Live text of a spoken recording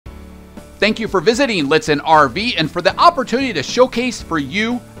Thank you for visiting Lichtsinn RV and for the opportunity to showcase for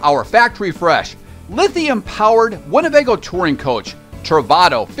you our factory fresh, lithium-powered Winnebago touring coach,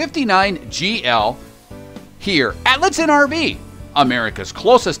 Travato 59GL, here at Lichtsinn RV, America's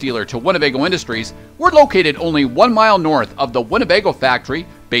closest dealer to Winnebago Industries. We're located only 1 mile north of the Winnebago factory,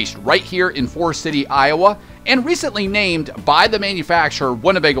 based right here in Forest City, Iowa, and recently named by the manufacturer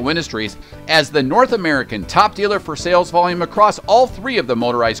Winnebago Industries as the North American top dealer for sales volume across all 3 of the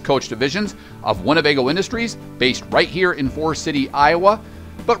motorized coach divisions of Winnebago Industries, based right here in Forest City, Iowa,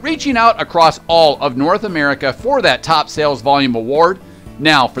 but reaching out across all of North America for that top sales volume award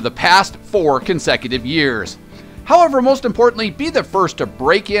now for the past 4 consecutive years. However, most importantly, be the first to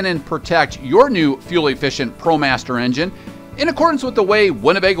break in and protect your new fuel-efficient ProMaster engine in accordance with the way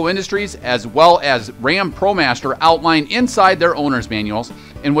Winnebago Industries as well as Ram ProMaster outline inside their owner's manuals,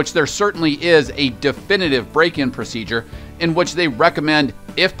 in which there certainly is a definitive break-in procedure in which they recommend,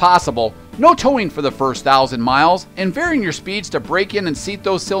 if possible, no towing for the first 1,000 miles and varying your speeds to break in and seat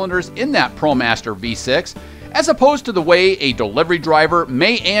those cylinders in that ProMaster V6, as opposed to the way a delivery driver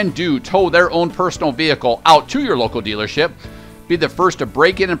may and do tow their own personal vehicle out to your local dealership. Be the first to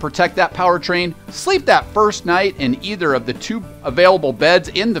break in and protect that powertrain, sleep that first night in either of the 2 available beds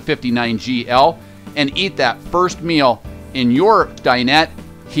in the 59GL, and eat that first meal in your dinette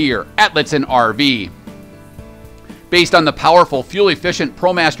here at Lichtsinn RV. Based on the powerful, fuel-efficient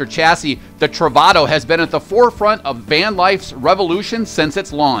ProMaster chassis, the Travato has been at the forefront of van life's revolution since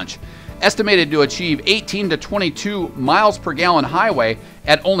its launch. Estimated to achieve 18 to 22 miles per gallon highway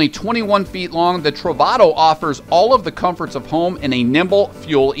at only 21 feet long, the Travato offers all of the comforts of home in a nimble,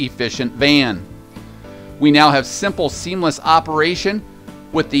 fuel-efficient van. We now have simple, seamless operation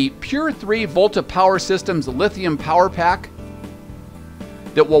with the Pure 3 Volta Power Systems lithium power pack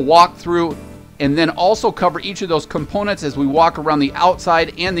that will walk through and then also cover each of those components as we walk around the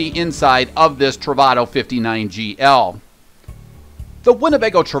outside and the inside of this Travato 59GL. The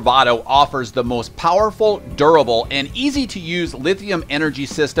Winnebago Travato offers the most powerful, durable, and easy-to-use lithium energy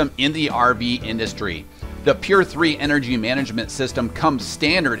system in the RV industry. The Pure 3 energy management system comes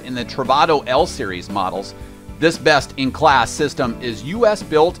standard in the Travato L Series models. This best-in-class system is US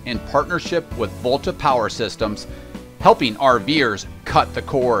built in partnership with Volta Power Systems, helping RVers cut the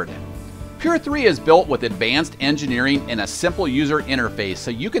cord. Pure 3 is built with advanced engineering and a simple user interface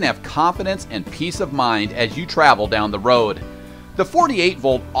so you can have confidence and peace of mind as you travel down the road. The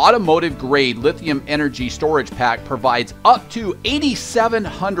 48-volt automotive-grade lithium energy storage pack provides up to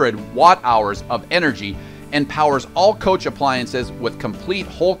 8,700 watt-hours of energy and powers all coach appliances with complete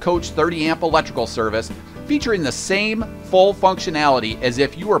whole coach 30-amp electrical service, featuring the same full functionality as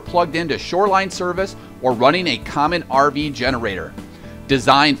if you were plugged into shoreline service or running a common RV generator.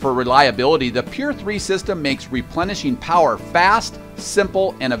 Designed for reliability, the Pure 3 system makes replenishing power fast,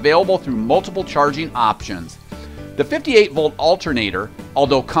 simple, and available through multiple charging options. The 58-volt alternator,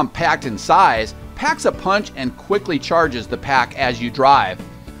 although compact in size, packs a punch and quickly charges the pack as you drive.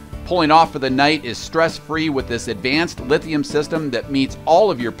 Pulling off for the night is stress-free with this advanced lithium system that meets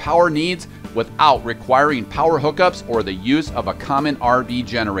all of your power needs without requiring power hookups or the use of a common RV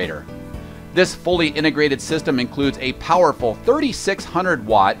generator. This fully integrated system includes a powerful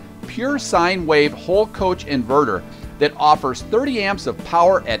 3,600-watt pure sine wave whole coach inverter that offers 30 amps of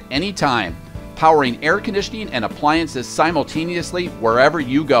power at any time, powering air conditioning and appliances simultaneously wherever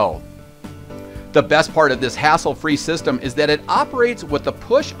you go. The best part of this hassle-free system is that it operates with the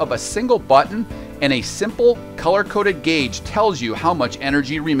push of a single button, and a simple color-coded gauge tells you how much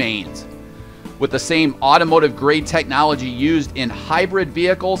energy remains. With the same automotive-grade technology used in hybrid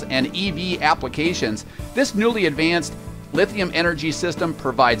vehicles and EV applications, this newly advanced lithium energy system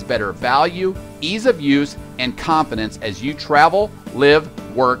provides better value, ease of use, and confidence as you travel,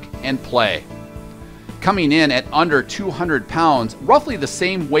 live, work, and play. Coming in at under 200 pounds, roughly the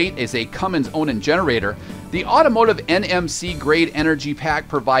same weight as a Cummins-owned generator, the automotive NMC grade energy pack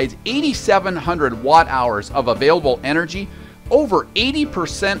provides 8,700 watt-hours of available energy, over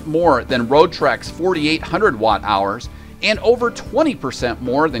 80% more than Roadtrek's 4,800 watt-hours, and over 20%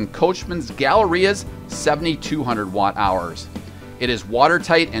 more than Coachmen's Galleria's 7,200 watt-hours. It is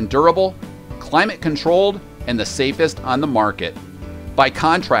watertight and durable, climate-controlled, and the safest on the market. By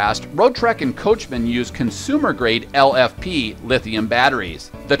contrast, Roadtrek and Coachmen use consumer-grade LFP lithium batteries.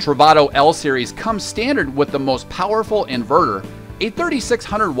 The Travato L Series comes standard with the most powerful inverter, a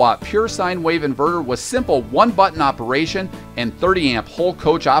 3,600-watt pure sine wave inverter with simple one-button operation and 30-amp whole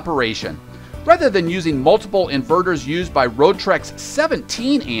coach operation. Rather than using multiple inverters used by Roadtrek's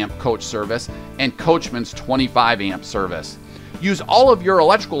 17-amp coach service and Coachmen's 25-amp service. Use all of your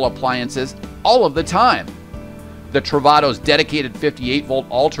electrical appliances all of the time. The Travato's dedicated 58-volt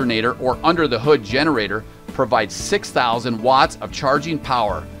alternator or under-the-hood generator provides 6,000 watts of charging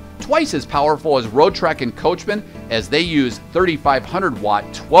power, twice as powerful as Roadtrek and Coachmen, as they use 3,500-watt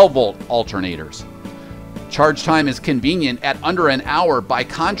 12-volt alternators. Charge time is convenient at under an hour by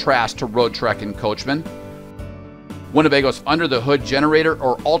contrast to Roadtrek and Coachmen. Winnebago's under-the-hood generator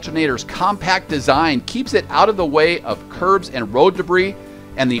or alternator's compact design keeps it out of the way of curbs and road debris,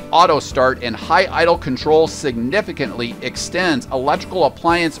 and the auto start and high idle control significantly extends electrical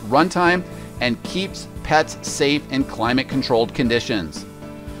appliance runtime and keeps pets safe in climate-controlled conditions.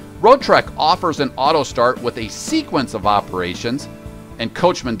 Roadtrek offers an auto start with a sequence of operations, and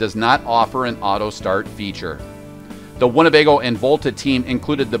Coachmen does not offer an auto start feature. The Winnebago and Volta team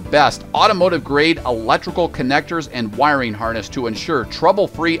included the best automotive-grade electrical connectors and wiring harness to ensure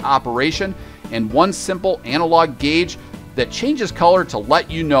trouble-free operation, and one simple analog gauge that changes color to let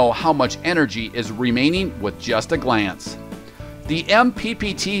you know how much energy is remaining with just a glance. The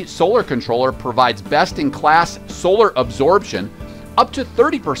MPPT solar controller provides best-in-class solar absorption, up to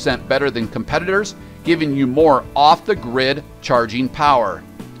 30% better than competitors, giving you more off-the-grid charging power.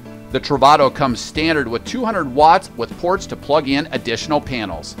 The Travato comes standard with 200 watts with ports to plug in additional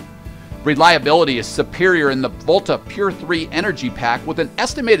panels. Reliability is superior in the Volta Pure 3 Energy Pack with an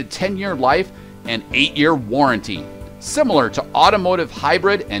estimated 10-year life and 8-year warranty, similar to automotive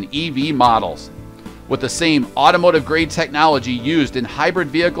hybrid and EV models. With the same automotive-grade technology used in hybrid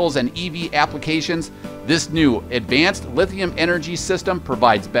vehicles and EV applications, this new advanced lithium energy system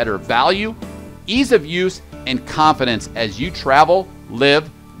provides better value, ease of use, and confidence as you travel, live,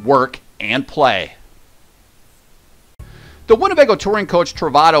 work, and play. The Winnebago Touring Coach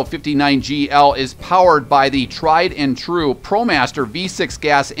Travato 59GL is powered by the tried and true ProMaster V6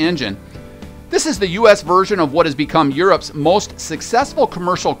 gas engine. This is the US version of what has become Europe's most successful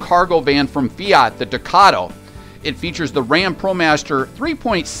commercial cargo van from Fiat, the Ducato. It features the Ram ProMaster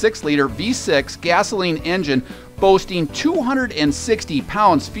 3.6-liter V6 gasoline engine boasting 260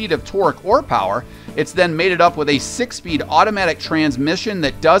 pounds-feet of torque or power. It's then mated up with a 6-speed automatic transmission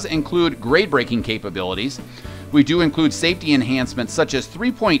that does include grade braking capabilities. We do include safety enhancements such as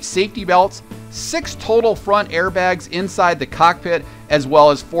 3-point safety belts, 6 total front airbags inside the cockpit, as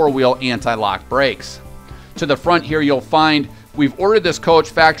well as 4-wheel anti-lock brakes. To the front here you'll find we've ordered this coach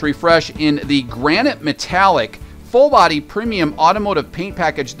factory fresh in the granite metallic full-body premium automotive paint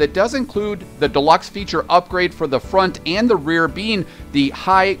package that does include the deluxe feature upgrade for the front and the rear, being the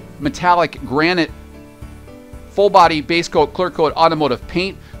high metallic granite full-body base coat clear coat automotive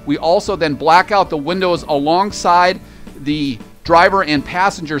paint. We also then black out the windows alongside the driver and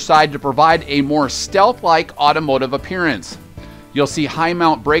passenger side to provide a more stealth-like automotive appearance. You'll see high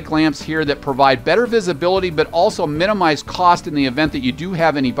mount brake lamps here that provide better visibility but also minimize cost in the event that you do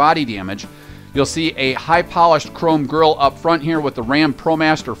have any body damage. You'll see a high polished chrome grille up front here with the Ram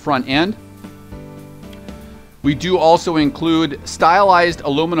ProMaster front end. We do also include stylized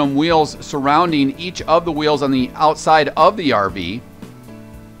aluminum wheels surrounding each of the wheels on the outside of the RV.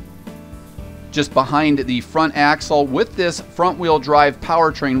 Just behind the front axle with this front wheel drive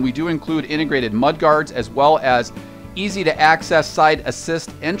powertrain, we do include integrated mud guards as well as easy to access side assist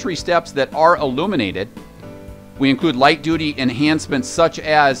entry steps that are illuminated. We include light duty enhancements such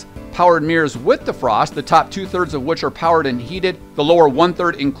as powered mirrors with defrost, the top 2/3 of which are powered and heated. The lower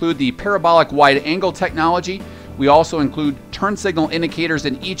 1/3 include the parabolic wide angle technology. We also include turn signal indicators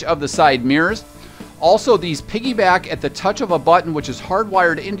in each of the side mirrors. Also, these piggyback at the touch of a button, which is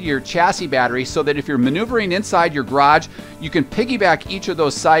hardwired into your chassis battery, so that if you're maneuvering inside your garage, you can piggyback each of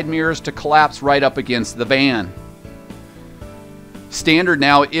those side mirrors to collapse right up against the van. Standard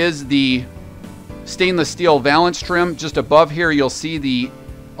now is the stainless steel valance trim. Just above here, you'll see the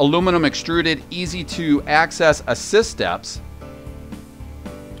aluminum extruded, easy to access assist steps.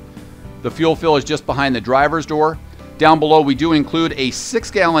 The fuel fill is just behind the driver's door. Down below, we do include a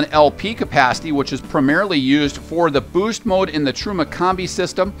 6-gallon LP capacity, which is primarily used for the boost mode in the Truma Combi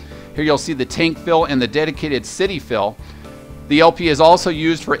system. Here you'll see the tank fill and the dedicated city fill. The LP is also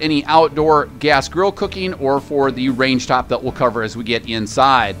used for any outdoor gas grill cooking or for the range top that we'll cover as we get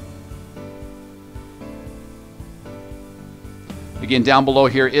inside. Again, down below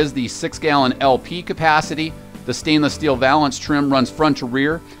here is the 6-gallon LP capacity. The stainless steel valance trim runs front to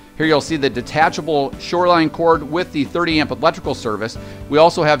rear. Here you'll see the detachable shoreline cord with the 30-amp electrical service. We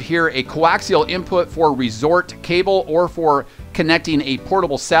also have here a coaxial input for resort cable or for connecting a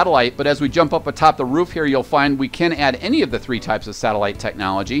portable satellite, but as we jump up atop the roof here, you'll find we can add any of the 3 types of satellite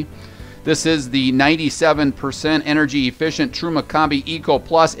technology. This is the 97% energy efficient Truma Combi Eco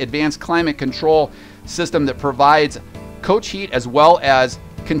Plus advanced climate control system that provides coach heat as well as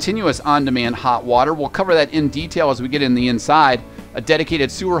continuous on-demand hot water. We'll cover that in detail as we get in the inside. A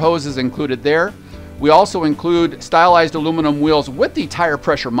dedicated sewer hose is included there. We also include stylized aluminum wheels with the tire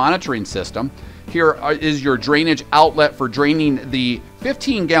pressure monitoring system. Here is your drainage outlet for draining the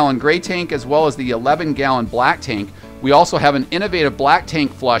 15-gallon gray tank as well as the 11-gallon black tank. We also have an innovative black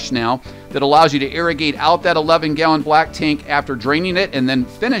tank flush now that allows you to irrigate out that 11-gallon black tank after draining it and then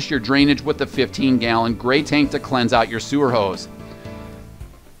finish your drainage with the 15-gallon gray tank to cleanse out your sewer hose.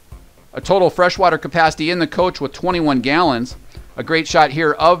 A total freshwater capacity in the coach with 21 gallons. A great shot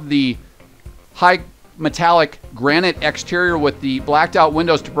here of the high metallic granite exterior with the blacked out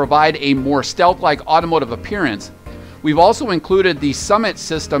windows to provide a more stealth-like automotive appearance. We've also included the Summit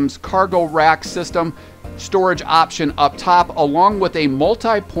Systems cargo rack system storage option up top, along with a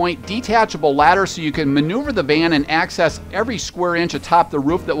multi-point detachable ladder so you can maneuver the van and access every square inch atop the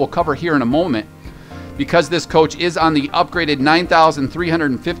roof that we'll cover here in a moment. Because this coach is on the upgraded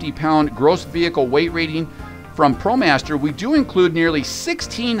 9,350 pound gross vehicle weight rating from ProMaster, we do include nearly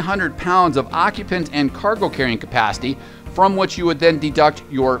 1,600 pounds of occupant and cargo carrying capacity, from which you would then deduct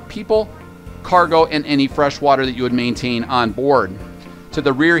your people, cargo, and any fresh water that you would maintain on board. To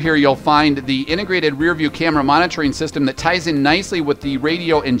the rear here, you'll find the integrated rear view camera monitoring system that ties in nicely with the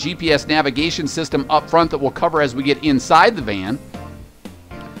radio and GPS navigation system up front that we'll cover as we get inside the van.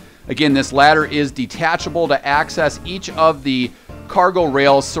 Again, this ladder is detachable to access each of the cargo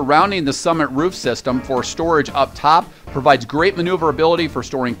rails surrounding the Summit roof system for storage up top. Provides great maneuverability for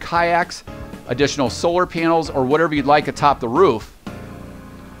storing kayaks, additional solar panels, or whatever you'd like atop the roof.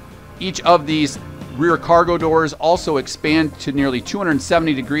 Each of these rear cargo doors also expand to nearly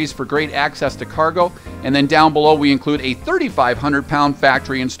 270 degrees for great access to cargo. And then down below we include a 3,500 pound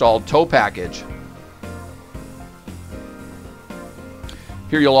factory installed tow package.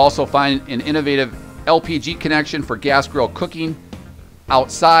 Here you'll also find an innovative LPG connection for gas grill cooking.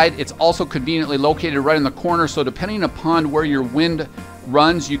 Outside, it's also conveniently located right in the corner, so depending upon where your wind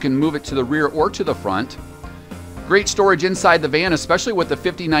runs, you can move it to the rear or to the front. Great storage inside the van, especially with the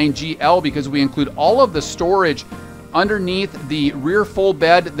 59GL, because we include all of the storage underneath the rear full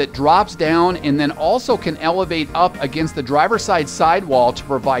bed that drops down and then also can elevate up against the driver's side sidewall to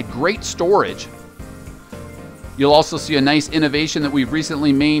provide great storage. You'll also see a nice innovation that we've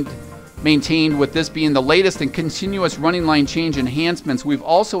recently maintained, with this being the latest in continuous running line change enhancements. We've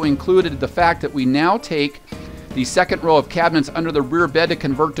also included the fact that we now take the second row of cabinets under the rear bed to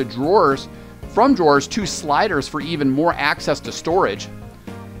convert to drawers, from drawers to sliders for even more access to storage.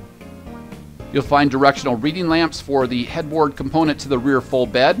 You'll find directional reading lamps for the headboard component to the rear full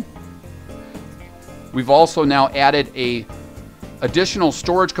bed. We've also now added a additional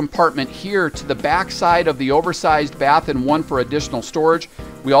storage compartment here to the back side of the oversized bath and one for additional storage.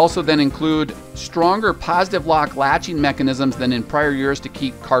 We also then include stronger positive lock latching mechanisms than in prior years to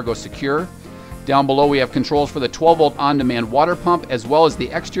keep cargo secure. Down below we have controls for the 12-volt on-demand water pump, as well as the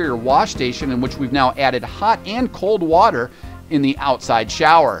exterior wash station, in which we've now added hot and cold water in the outside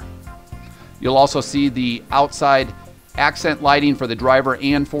shower. You'll also see the outside accent lighting for the driver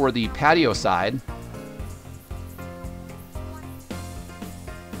and for the patio side.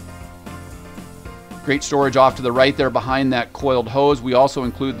 Great storage off to the right there behind that coiled hose. We also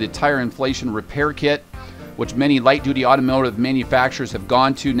include the tire inflation repair kit, which many light-duty automotive manufacturers have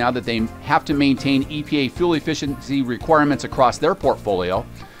gone to now that they have to maintain EPA fuel efficiency requirements across their portfolio.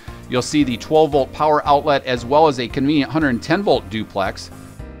 You'll see the 12-volt power outlet as well as a convenient 110-volt duplex.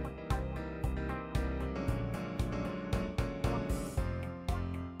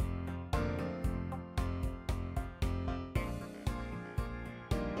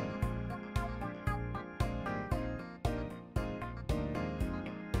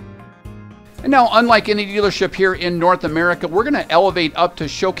 And now, unlike any dealership here in North America, we're going to elevate up to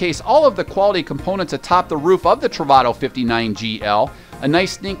showcase all of the quality components atop the roof of the Travato 59GL. A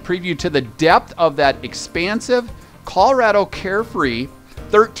nice sneak preview to the depth of that expansive Colorado Carefree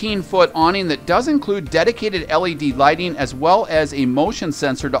 13-foot awning that does include dedicated LED lighting as well as a motion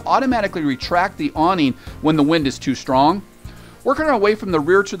sensor to automatically retract the awning when the wind is too strong. Working our way from the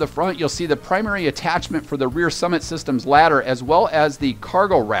rear to the front, you'll see the primary attachment for the rear Summit Systems ladder as well as the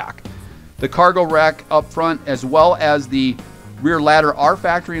cargo rack. The cargo rack up front as well as the rear ladder are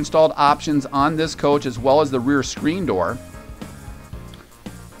factory installed options on this coach, as well as the rear screen door.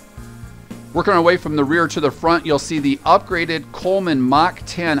 Working our way from the rear to the front, you'll see the upgraded Coachmen Mach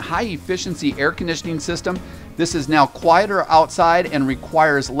 10 high efficiency air conditioning system. This is now quieter outside and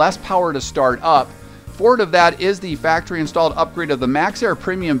requires less power to start up. Forward of that is the factory installed upgrade of the Max Air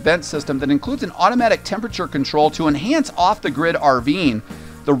premium vent system that includes an automatic temperature control to enhance off the grid RVing.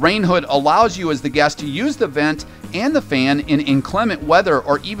 The rain hood allows you as the guest to use the vent and the fan in inclement weather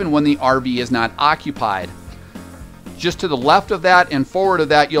or even when the RV is not occupied. Just to the left of that and forward of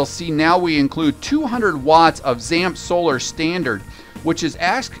that, you'll see now we include 200 watts of ZAMP solar standard, which is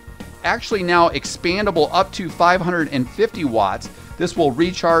actually now expandable up to 550 watts. This will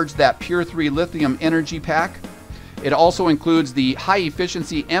recharge that Pure 3 lithium energy pack. It also includes the high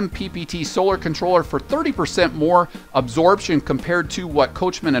efficiency MPPT solar controller for 30% more absorption compared to what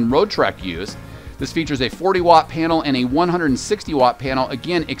Coachmen and Roadtrek use. This features a 40 watt panel and a 160 watt panel,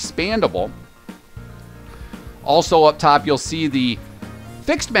 again expandable. Also up top you'll see the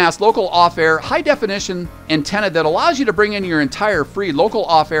fixed mast local off-air high definition antenna that allows you to bring in your entire free local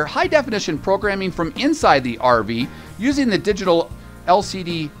off-air high definition programming from inside the RV using the digital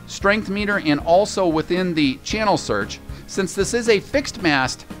LCD strength meter and also within the channel search. Since this is a fixed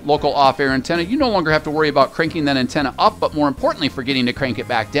mast local off-air antenna, you no longer have to worry about cranking that antenna up, but more importantly forgetting to crank it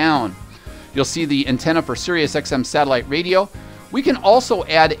back down. You'll see the antenna for Sirius XM satellite radio. We can also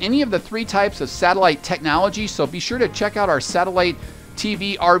add any of the 3 types of satellite technology, so be sure to check out our satellite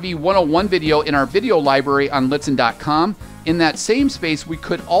TV RV 101 video in our video library on Lichtsinn.com. In that same space, we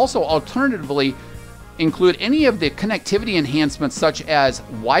could also alternatively include any of the connectivity enhancements such as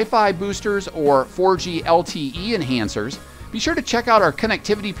Wi-Fi boosters or 4G LTE enhancers. Be sure to check out our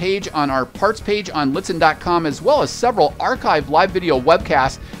connectivity page on our parts page on Lichtsinn.com, as well as several archived live video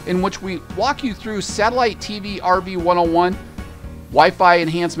webcasts in which we walk you through satellite TV RV 101, Wi-Fi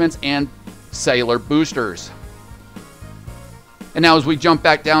enhancements, and cellular boosters. And now as we jump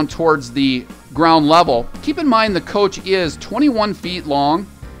back down towards the ground level, keep in mind the coach is 21 feet long.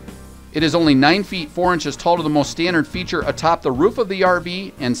 It is only 9 feet 4 inches tall to the most standard feature atop the roof of the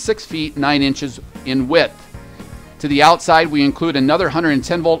RV and 6 feet 9 inches in width. To the outside, we include another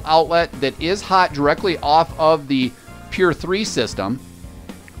 110 volt outlet that is hot directly off of the Pure 3 system.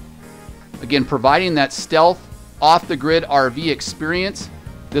 Again, providing that stealth off the grid RV experience.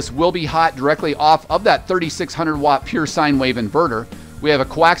 This will be hot directly off of that 3600 watt pure sine wave inverter. We have a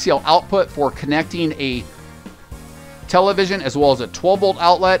coaxial output for connecting a television as well as a 12 volt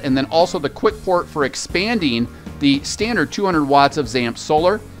outlet, and then also the quick port for expanding the standard 200 watts of ZAMP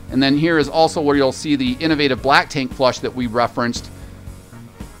solar. And then here is also where you'll see the innovative black tank flush that we referenced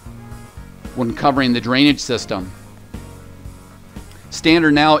when covering the drainage system.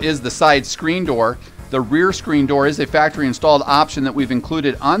 Standard now is the side screen door. The rear screen door is a factory installed option that we've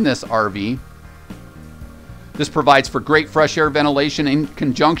included on this RV. This provides for great fresh air ventilation in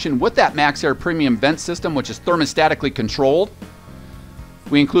conjunction with that MaxxAir premium vent system, which is thermostatically controlled.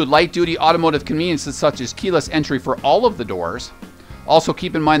 We include light duty automotive conveniences such as keyless entry for all of the doors. Also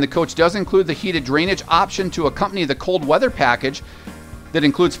keep in mind the coach does include the heated drainage option to accompany the cold weather package that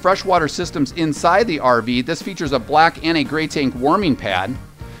includes freshwater systems inside the RV. This features a black and a gray tank warming pad.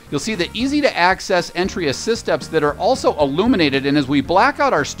 You'll see the easy to access entry assist steps that are also illuminated, and as we black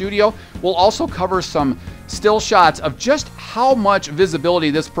out our studio, we'll also cover some still shots of just how much visibility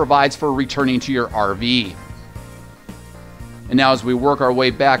this provides for returning to your RV. And now as we work our way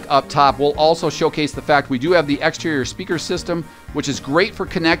back up top, we'll also showcase the fact we do have the exterior speaker system, which is great for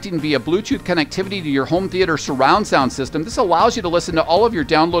connecting via Bluetooth connectivity to your home theater surround sound system. This allows you to listen to all of your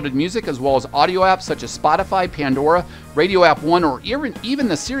downloaded music as well as audio apps such as Spotify, Pandora, Radio App One, or even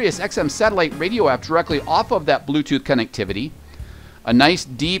the Sirius XM satellite radio app directly off of that Bluetooth connectivity. A nice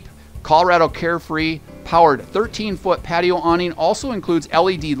deep Colorado Carefree powered 13-foot patio awning also includes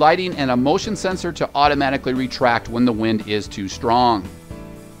LED lighting and a motion sensor to automatically retract when the wind is too strong.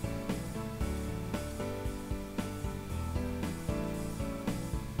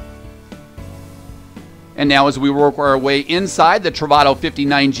 And now as we work our way inside the Travato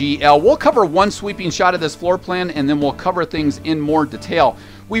 59GL, we'll cover one sweeping shot of this floor plan and then we'll cover things in more detail.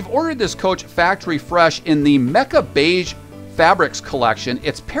 We've ordered this coach factory fresh in the Mecca Beige Fabrics collection.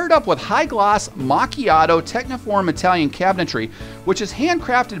 It's paired up with high gloss macchiato Techniform Italian cabinetry, which is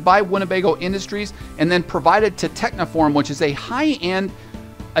handcrafted by Winnebago Industries and then provided to Techniform, which is a high-end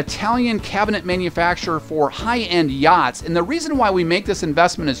Italian cabinet manufacturer for high-end yachts. And the reason why we make this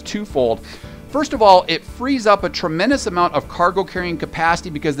investment is twofold. First of all, it frees up a tremendous amount of cargo carrying capacity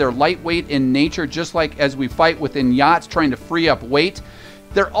because they're lightweight in nature, just like as we fight within yachts trying to free up weight.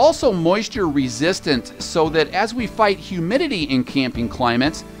 They're also moisture resistant so that as we fight humidity in camping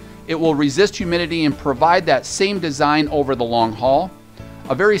climates, it will resist humidity and provide that same design over the long haul.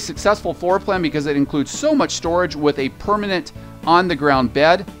 A very successful floor plan because it includes so much storage with a permanent on-the-ground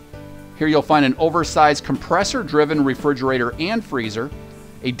bed. Here you'll find an oversized compressor-driven refrigerator and freezer,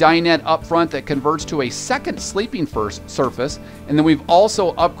 a dinette up front that converts to a second sleeping surface, and then we've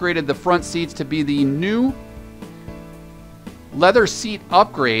also upgraded the front seats to be the new leather seat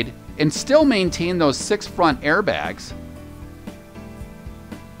upgrade and still maintain those 6 front airbags.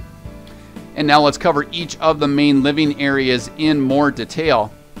 And now let's cover each of the main living areas in more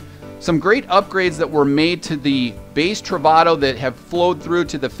detail. Some great upgrades that were made to the base Travato that have flowed through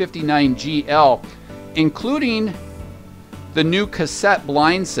to the 59GL, including the new cassette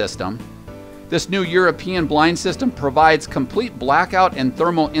blind system. This new European blind system provides complete blackout and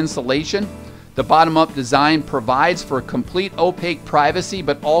thermal insulation. The bottom-up design provides for complete opaque privacy,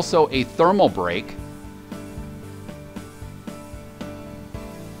 but also a thermal break.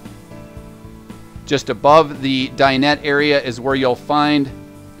 Just above the dinette area is where you'll find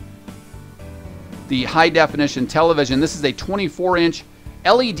the high-definition television. This is a 24-inch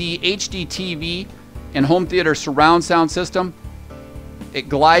LED HD TV and home theater surround sound system. It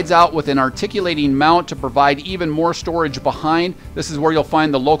glides out with an articulating mount to provide even more storage behind. This is where you'll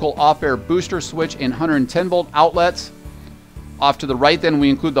find the local off-air booster switch and 110-volt outlets. Off to the right then, we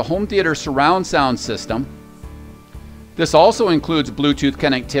include the home theater surround sound system. This also includes Bluetooth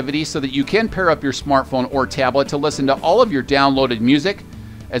connectivity so that you can pair up your smartphone or tablet to listen to all of your downloaded music,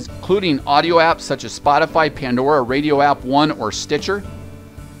 including audio apps such as Spotify, Pandora, Radio App One, or Stitcher.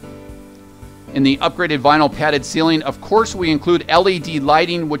 In the upgraded vinyl padded ceiling, of course, we include LED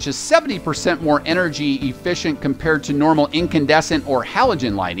lighting, which is 70% more energy efficient compared to normal incandescent or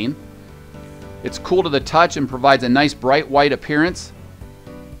halogen lighting. It's cool to the touch and provides a nice bright white appearance.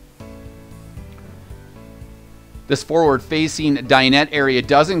 This forward-facing dinette area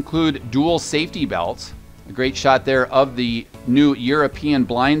does include dual safety belts. A great shot there of the new European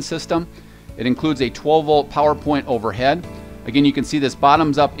blind system. It includes a 12-volt power point overhead. Again, you can see this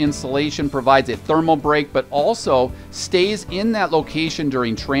bottoms-up insulation provides a thermal break, but also stays in that location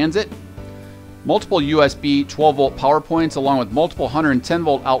during transit. Multiple USB 12-volt power points along with multiple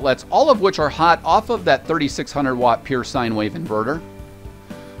 110-volt outlets, all of which are hot off of that 3600-watt pure sine wave inverter.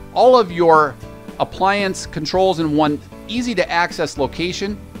 All of your appliance controls in one easy-to-access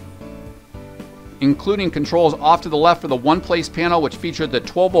location, including controls off to the left for the one-place panel, which featured the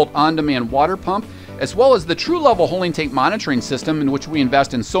 12-volt on-demand water pump, as well as the true-level holding tank monitoring system, in which we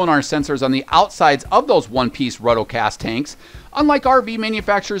invest in sonar sensors on the outsides of those one-piece rotocast tanks, unlike RV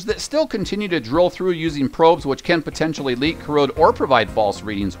manufacturers that still continue to drill through using probes which can potentially leak, corrode, or provide false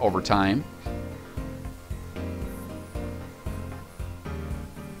readings over time.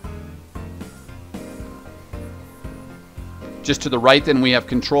 Just to the right then, we have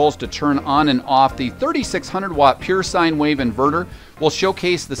controls to turn on and off the 3600-watt pure sine wave inverter. We'll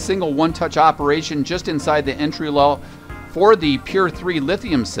showcase the single one-touch operation just inside the entry level for the Pure 3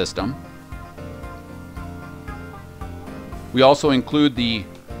 lithium system. We also include the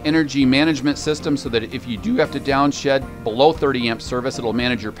energy management system so that if you do have to downshed below 30 amp service, it'll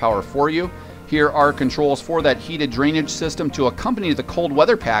manage your power for you. Here are controls for that heated drainage system to accompany the cold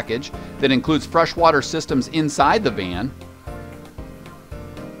weather package that includes freshwater systems inside the van.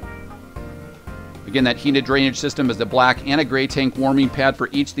 Again, that heated drainage system is the black and a gray tank warming pad for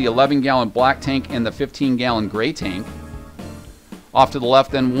each, the 11-gallon black tank and the 15-gallon gray tank. Off to the left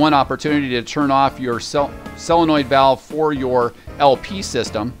then, one opportunity to turn off your solenoid valve for your LP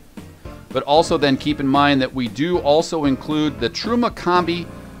system. But also then keep in mind that we do also include the Truma Combi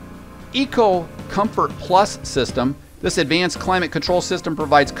Eco Comfort Plus system. This advanced climate control system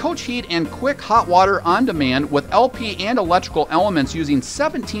provides coach heat and quick hot water on demand with LP and electrical elements using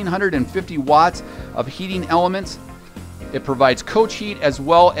 1,750 watts of heating elements. It provides coach heat as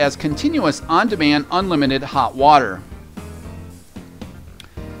well as continuous on-demand unlimited hot water.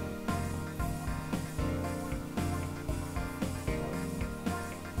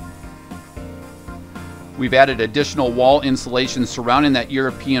 We've added additional wall insulation surrounding that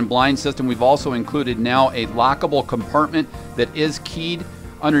European blind system. We've also included now a lockable compartment that is keyed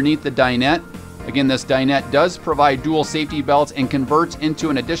underneath the dinette. Again, this dinette does provide dual safety belts and converts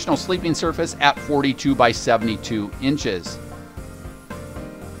into an additional sleeping surface at 42 by 72 inches.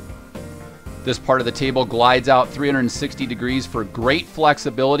 This part of the table glides out 360 degrees for great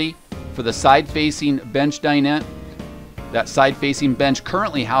flexibility for the side-facing bench dinette. That side-facing bench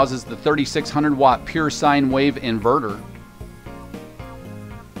currently houses the 3600-watt pure sine wave inverter.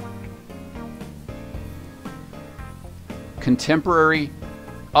 Contemporary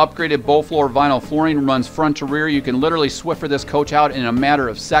upgraded bow-floor vinyl flooring runs front to rear. You can literally Swiffer this coach out in a matter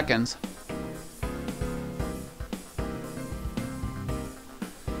of seconds.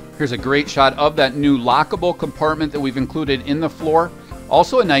 Here's a great shot of that new lockable compartment that we've included in the floor.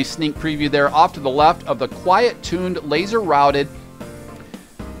 Also a nice sneak preview there off to the left of the quiet-tuned, laser-routed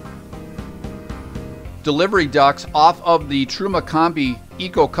delivery ducts off of the Truma Combi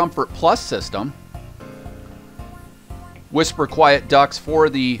Eco Comfort Plus system. whisper quiet ducts for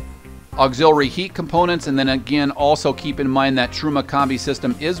the auxiliary heat components. And then again, also keep in mind that Truma Combi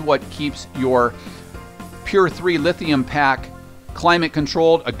system is what keeps your Pure 3 lithium pack climate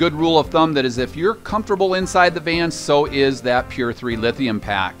controlled. A good rule of thumb that is, if you're comfortable inside the van, so is that Pure 3 lithium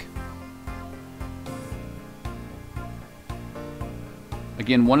pack.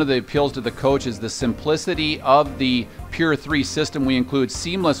 Again, one of the appeals to the coach is the simplicity of the Pure 3 system. We include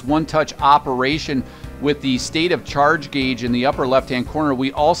seamless one-touch operation with the state of charge gauge in the upper left-hand corner.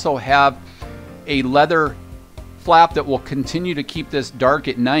 We also have a leather flap that will continue to keep this dark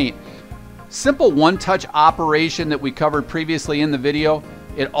at night. Simple one-touch operation that we covered previously in the video.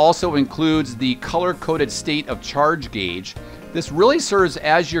 It also includes the color-coded state of charge gauge. This really serves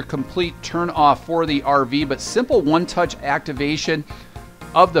as your complete turn-off for the RV, but simple one-touch activation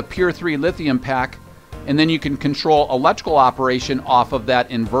of the Pure 3 lithium pack, and then you can control electrical operation off of that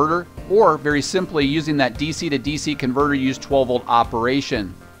inverter, or very simply using that DC to DC converter, use 12-volt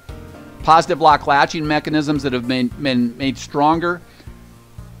operation. Positive lock latching mechanisms that have been made stronger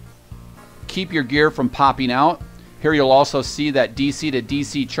keep your gear from popping out. Here you'll also see that DC to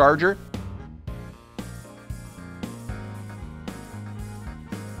DC charger.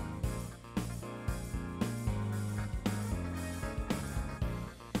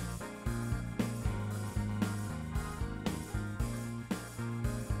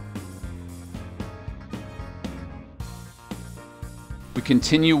 We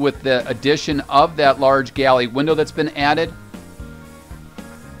continue with the addition of that large galley window that's been added.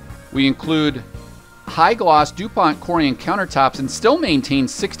 We include high gloss DuPont Corian countertops and still maintain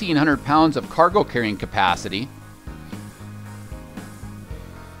 1,600 pounds of cargo carrying capacity.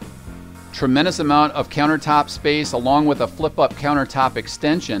 Tremendous amount of countertop space along with a flip-up countertop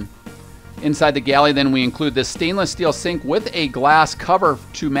extension. Inside the galley then we include this stainless steel sink with a glass cover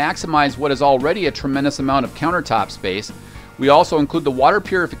to maximize what is already a tremendous amount of countertop space. We also include the water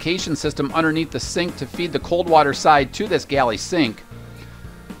purification system underneath the sink to feed the cold water side to this galley sink.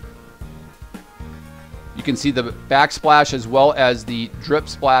 You can see the backsplash as well as the drip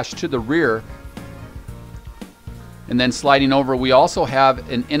splash to the rear. And then sliding over, we also have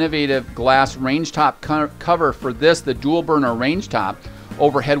an innovative glass range top cover for this, the dual burner range top.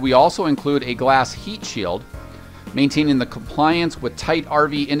 Overhead, we also include a glass heat shield, maintaining the compliance with tight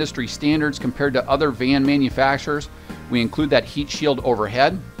RV industry standards compared to other van manufacturers. We include that heat shield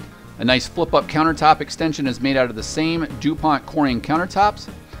overhead. A nice flip-up countertop extension is made out of the same DuPont Corian countertops.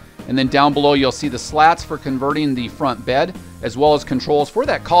 And then down below you'll see the slats for converting the front bed, as well as controls for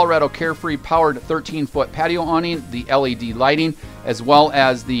that Colorado Carefree powered 13-foot patio awning, the LED lighting, as well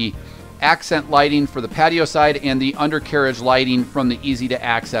as the accent lighting for the patio side and the undercarriage lighting from the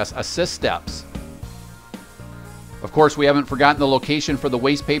easy-to-access assist steps. Of course, we haven't forgotten the location for the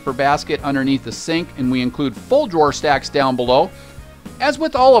waste paper basket underneath the sink, and we include full drawer stacks down below. As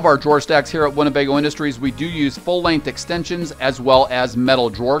with all of our drawer stacks here at Winnebago Industries, we do use full-length extensions as well as metal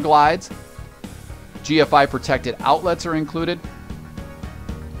drawer glides. GFI protected outlets are included.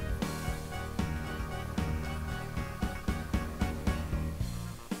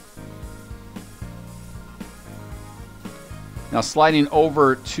 Now sliding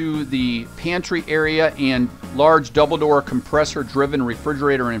over to the pantry area and large double door compressor driven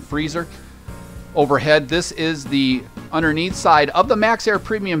refrigerator and freezer. Overhead, this is the underneath side of the MaxxAir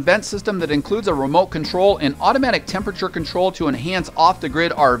premium vent system that includes a remote control and automatic temperature control to enhance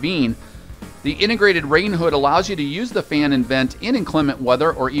off-the-grid RVing. The integrated rain hood allows you to use the fan and vent in inclement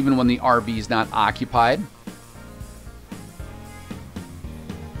weather or even when the RV is not occupied.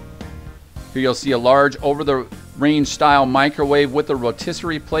 Here you'll see a large over-the-range style microwave with a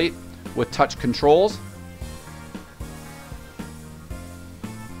rotisserie plate with touch controls.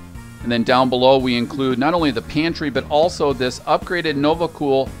 And then down below we include not only the pantry but also this upgraded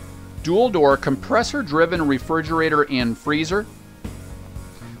NovaCool dual door compressor driven refrigerator and freezer.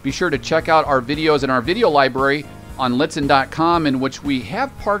 Be sure to check out our videos in our video library on Lichtsinn.com, in which we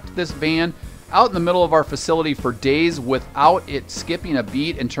have parked this van out in the middle of our facility for days without it skipping a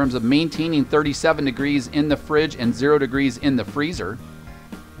beat in terms of maintaining 37 degrees in the fridge and 0 degrees in the freezer.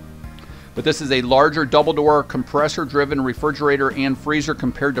 But this is a larger double door compressor driven refrigerator and freezer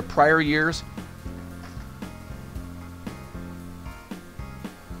compared to prior years.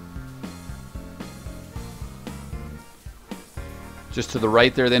 Just to the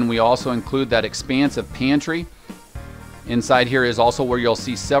right there then we also include that expansive pantry. Inside here is also where you'll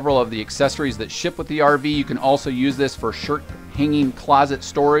see several of the accessories that ship with the RV. You can also use this for shirt hanging closet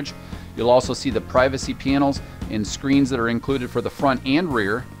storage. You'll also see the privacy panels and screens that are included for the front and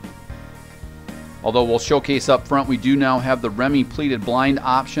rear. Although we'll showcase up front, we do now have the Remy pleated blind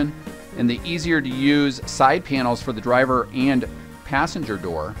option. and the easier to use side panels for the driver and passenger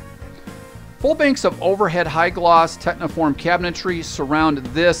door. Full banks of overhead high-gloss Techniform cabinetry surround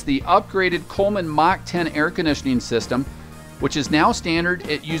this, the upgraded Coachmen Mach 10 air conditioning system, which is now standard.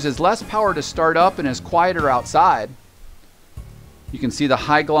 It uses less power to start up and is quieter outside. You can see the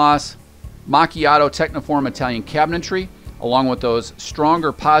high-gloss Macchiato Techniform Italian cabinetry, along with those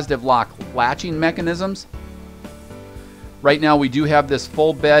stronger positive lock latching mechanisms. Right now we do have this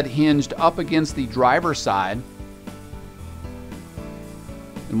full bed hinged up against the driver's side.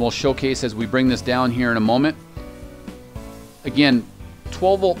 And we'll showcase as we bring this down here in a moment. Again,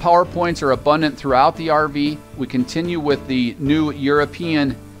 12-volt power points are abundant throughout the RV. We continue with the new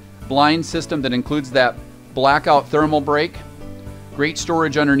European blind system that includes that blackout thermal brake. Great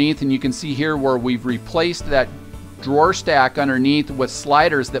storage underneath, and you can see here where we've replaced that drawer stack underneath with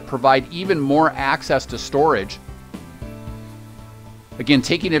sliders that provide even more access to storage. Again,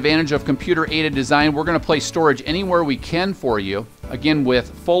 taking advantage of computer-aided design, we're going to place storage anywhere we can for you. Again, with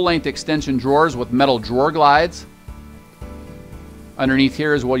full-length extension drawers with metal drawer glides. Underneath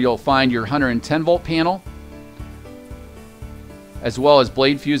here is where you'll find your 110-volt panel, as well as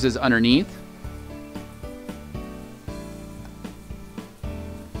blade fuses underneath.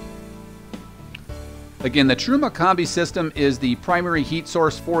 Again, the Truma Combi system is the primary heat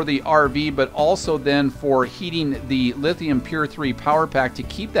source for the RV, but also then for heating the lithium Pure 3 power pack to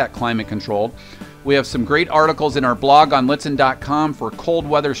keep that climate controlled. We have some great articles in our blog on Lichtsinn.com for cold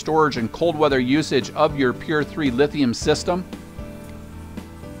weather storage and cold weather usage of your Pure 3 lithium system.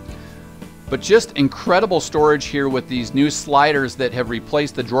 But just incredible storage here with these new sliders that have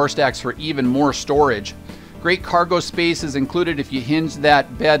replaced the drawer stacks for even more storage. Great cargo space is included if you hinge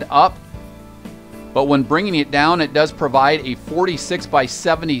that bed up. But when bringing it down, it does provide a 46 by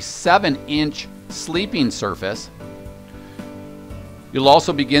 77 inch sleeping surface. You'll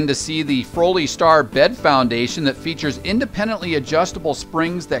also begin to see the Froley Star bed foundation that features independently adjustable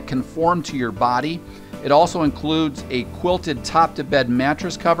springs that conform to your body. It also includes a quilted top-to-bed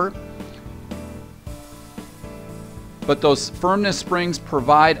mattress cover. But those firmness springs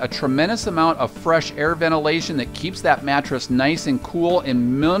provide a tremendous amount of fresh air ventilation that keeps that mattress nice and cool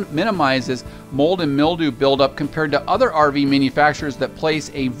and minimizes mold and mildew buildup compared to other RV manufacturers that place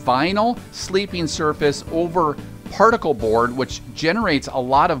a vinyl sleeping surface over particle board, which generates a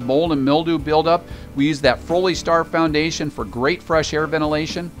lot of mold and mildew buildup. We use that Froley Star foundation for great fresh air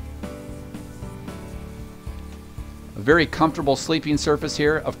ventilation. A very comfortable sleeping surface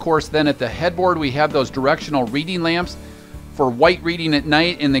here. Of course, then at the headboard we have those directional reading lamps for white reading at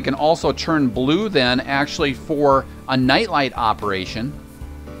night, and they can also turn blue then actually for a nightlight operation.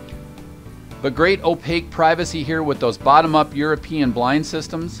 But great opaque privacy here with those bottom-up European blind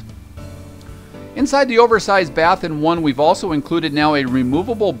systems. Inside the oversized bath in one, we've also included now a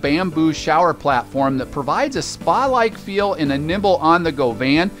removable bamboo shower platform that provides a spa-like feel in a nimble on-the-go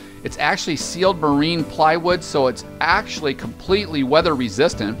van. It's actually sealed marine plywood, so it's actually completely weather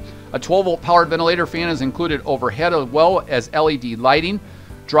resistant. A 12-volt powered ventilator fan is included overhead, as well as LED lighting.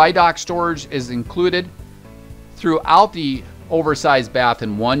 Dry dock storage is included throughout the oversized bath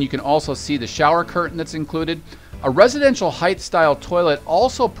in one. You can also see the shower curtain that's included. A residential height style toilet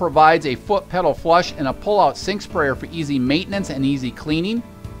also provides a foot pedal flush and a pull-out sink sprayer for easy maintenance and easy cleaning.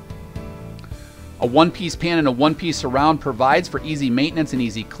 A one-piece pan and a one-piece surround provides for easy maintenance and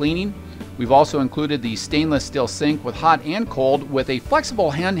easy cleaning. We've also included the stainless steel sink with hot and cold with a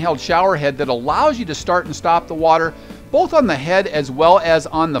flexible handheld shower head that allows you to start and stop the water both on the head as well as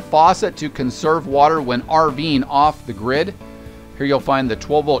on the faucet to conserve water when RVing off the grid. Here you'll find the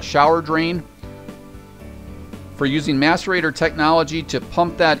 12-volt shower drain for using macerator technology to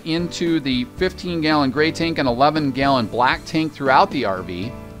pump that into the 15-gallon gray tank and 11-gallon black tank throughout the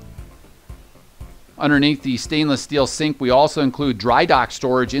RV. Underneath the stainless steel sink, we also include dry dock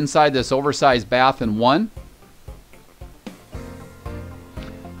storage inside this oversized bath in one.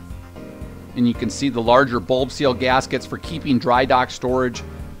 And you can see the larger bulb seal gaskets for keeping dry dock storage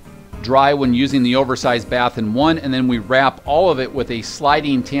dry when using the oversized bath in one. And then we wrap all of it with a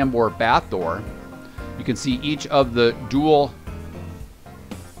sliding tambour bath door. You can see each of the dual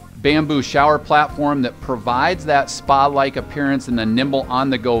bamboo shower platform that provides that spa-like appearance in the nimble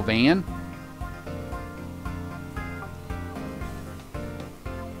on-the-go van.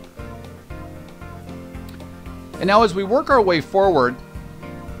 And now as we work our way forward,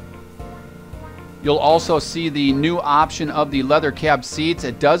 you'll also see the new option of the leather cab seats.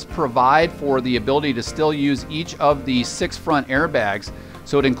 It does provide for the ability to still use each of the 6 front airbags.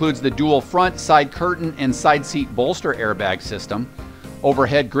 So it includes the dual front, side curtain, and side seat bolster airbag system.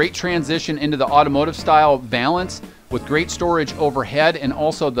 Overhead, great transition into the automotive style valance with great storage overhead and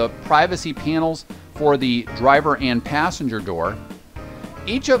also the privacy panels for the driver and passenger door.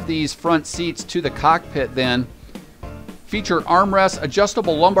 Each of these front seats to the cockpit then feature armrests,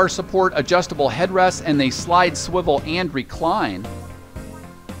 adjustable lumbar support, adjustable headrests, and they slide, swivel, and recline.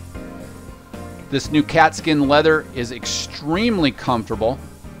 This new cat skin leather is extremely comfortable.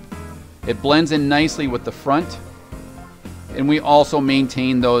 It blends in nicely with the front, and we also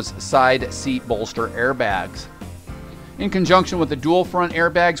maintain those side seat bolster airbags. In conjunction with the dual front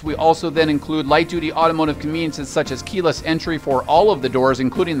airbags, we also then include light-duty automotive conveniences such as keyless entry for all of the doors,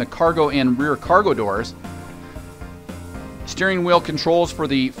 including the cargo and rear cargo doors. Steering wheel controls for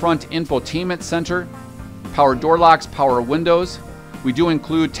the front infotainment center, power door locks, power windows. We do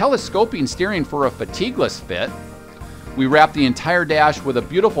include telescoping steering for a fatigueless fit. We wrap the entire dash with a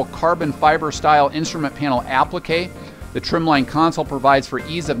beautiful carbon fiber style instrument panel applique. The trimline console provides for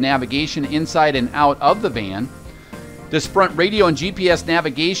ease of navigation inside and out of the van. This front radio and GPS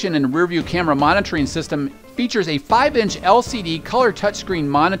navigation and rear view camera monitoring system features a 5-inch LCD color touchscreen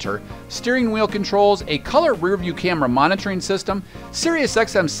monitor, steering wheel controls, a color rear view camera monitoring system, Sirius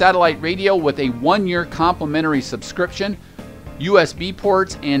XM satellite radio with a 1-year complimentary subscription, USB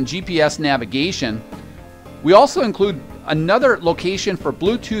ports, and GPS navigation. We also include another location for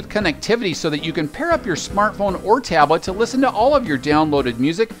Bluetooth connectivity so that you can pair up your smartphone or tablet to listen to all of your downloaded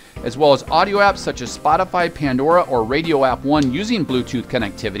music, as well as audio apps such as Spotify, Pandora, or Radio App One using Bluetooth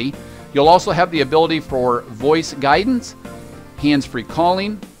connectivity. You'll also have the ability for voice guidance, hands-free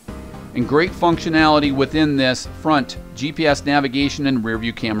calling, and great functionality within this front GPS navigation and rear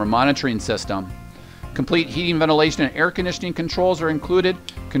view camera monitoring system. Complete heating, ventilation, and air conditioning controls are included.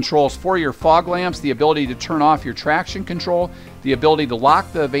 Controls for your fog lamps, the ability to turn off your traction control, the ability to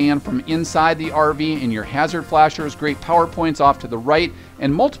lock the van from inside the RV, and your hazard flashers, great power points off to the right,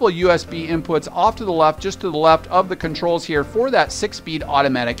 and multiple USB inputs off to the left, just to the left of the controls here for that 6-speed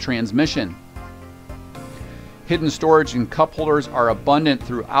automatic transmission. Hidden storage and cup holders are abundant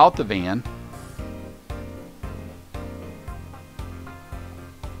throughout the van.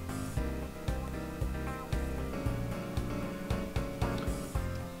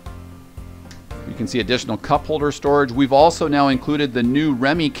 You can see additional cup holder storage. We've also now included the new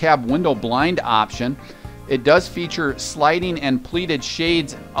Remy cab window blind option. It does feature sliding and pleated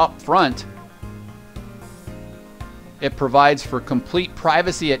shades up front. It provides for complete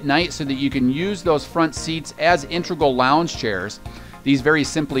privacy at night so that you can use those front seats as integral lounge chairs. These very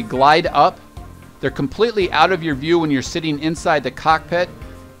simply glide up. They're completely out of your view when you're sitting inside the cockpit,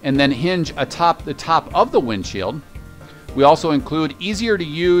 and then hinge atop the top of the windshield. We also include easier to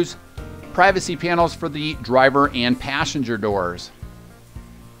use privacy panels for the driver and passenger doors.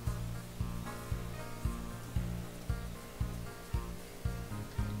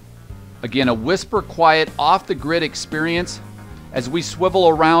 Again, a whisper quiet, off-the-grid experience. As we swivel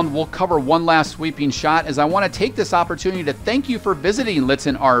around, we'll cover one last sweeping shot, as I want to take this opportunity to thank you for visiting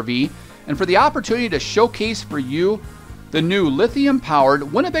Lichtsinn RV and for the opportunity to showcase for you the new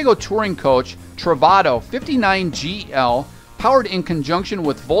lithium-powered Winnebago touring coach Travato 59GL, powered in conjunction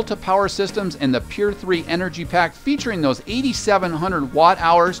with Volta Power Systems and the Pure 3 Energy Pack, featuring those 8,700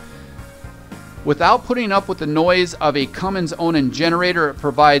 watt-hours. Without putting up with the noise of a Cummins owned generator, it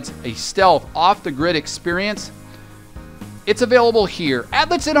provides a stealth, off-the-grid experience. It's available here at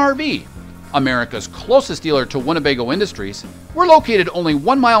Lichtsinn RV, America's closest dealer to Winnebago Industries. We're located only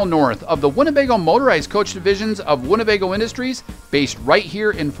 1 mile north of the Winnebago motorized coach divisions of Winnebago Industries, based right here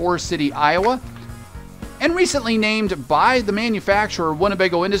in Forest City, Iowa, and recently named by the manufacturer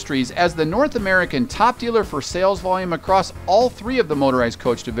Winnebago Industries as the North American top dealer for sales volume across all 3 of the motorized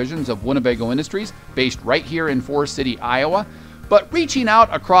coach divisions of Winnebago Industries, based right here in Forest City, Iowa, but reaching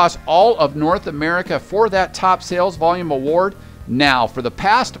out across all of North America for that top sales volume award now for the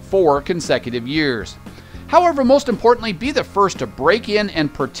past 4 consecutive years. However, most importantly, be the first to break in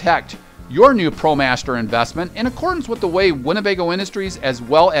and protect your new ProMaster investment in accordance with the way Winnebago Industries as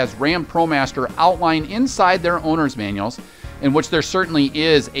well as Ram ProMaster outline inside their owner's manuals, in which there certainly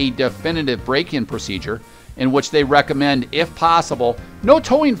is a definitive break-in procedure, in which they recommend, if possible, no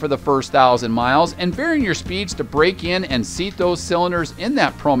towing for the first 1,000 miles and varying your speeds to break in and seat those cylinders in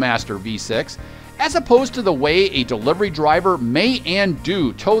that ProMaster V6, as opposed to the way a delivery driver may and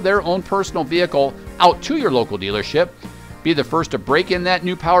do tow their own personal vehicle out to your local dealership. Be the first to break in that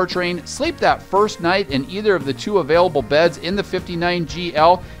new powertrain, sleep that first night in either of the 2 available beds in the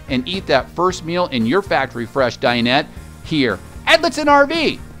 59GL, and eat that first meal in your factory fresh dinette here at Lichtsinn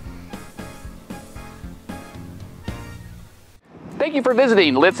RV. Thank you for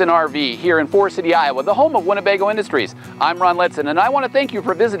visiting Lichtsinn RV here in Forest City, Iowa, the home of Winnebago Industries. I'm Ron Lichtsinn, and I want to thank you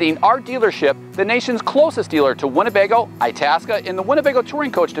for visiting our dealership, the nation's closest dealer to Winnebago, Itasca, in the Winnebago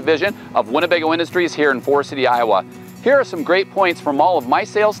Touring Coach division of Winnebago Industries here in Forest City, Iowa. Here are some great points from all of my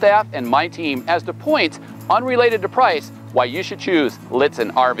sales staff and my team as to points unrelated to price why you should choose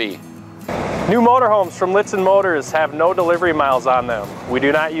Lichtsinn RV. New motorhomes from Lichtsinn Motors have no delivery miles on them. We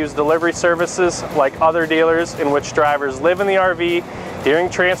do not use delivery services like other dealers in which drivers live in the RV during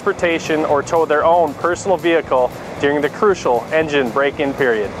transportation or tow their own personal vehicle during the crucial engine break-in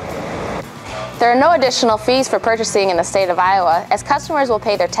period. There are no additional fees for purchasing in the state of Iowa, as customers will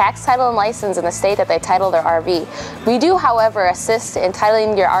pay their tax, title, and license in the state that they title their RV. We do, however, assist in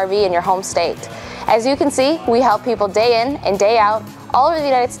titling your RV in your home state. As you can see, we help people day in and day out all over the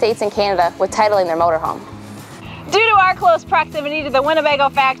United States and Canada with titling their motorhome. Due to our close proximity to the Winnebago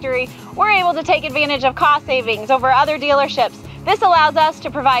factory, we're able to take advantage of cost savings over other dealerships. This allows us to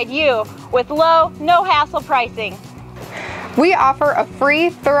provide you with low, no-hassle pricing. We offer a free,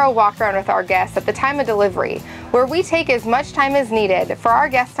 thorough walk-around with our guests at the time of delivery, where we take as much time as needed for our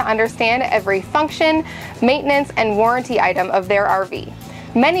guests to understand every function, maintenance, and warranty item of their RV.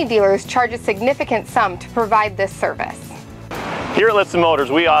 Many dealers charge a significant sum to provide this service. Here at Lichtsinn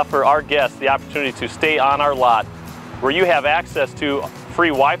Motors, we offer our guests the opportunity to stay on our lot, where you have access to free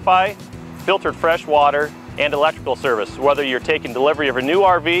Wi-Fi, filtered fresh water, and electrical service, whether you're taking delivery of a new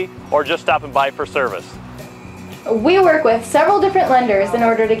RV or just stopping by for service. We work with several different lenders in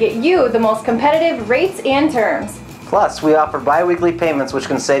order to get you the most competitive rates and terms. Plus, we offer bi-weekly payments which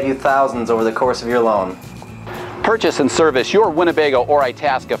can save you thousands over the course of your loan. Purchase and service your Winnebago or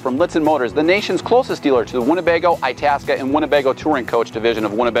Itasca from Lichtsinn Motors, the nation's closest dealer to the Winnebago, Itasca, and Winnebago Touring Coach division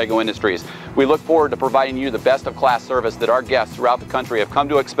of Winnebago Industries. We look forward to providing you the best of class service that our guests throughout the country have come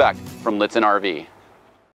to expect from Lichtsinn RV.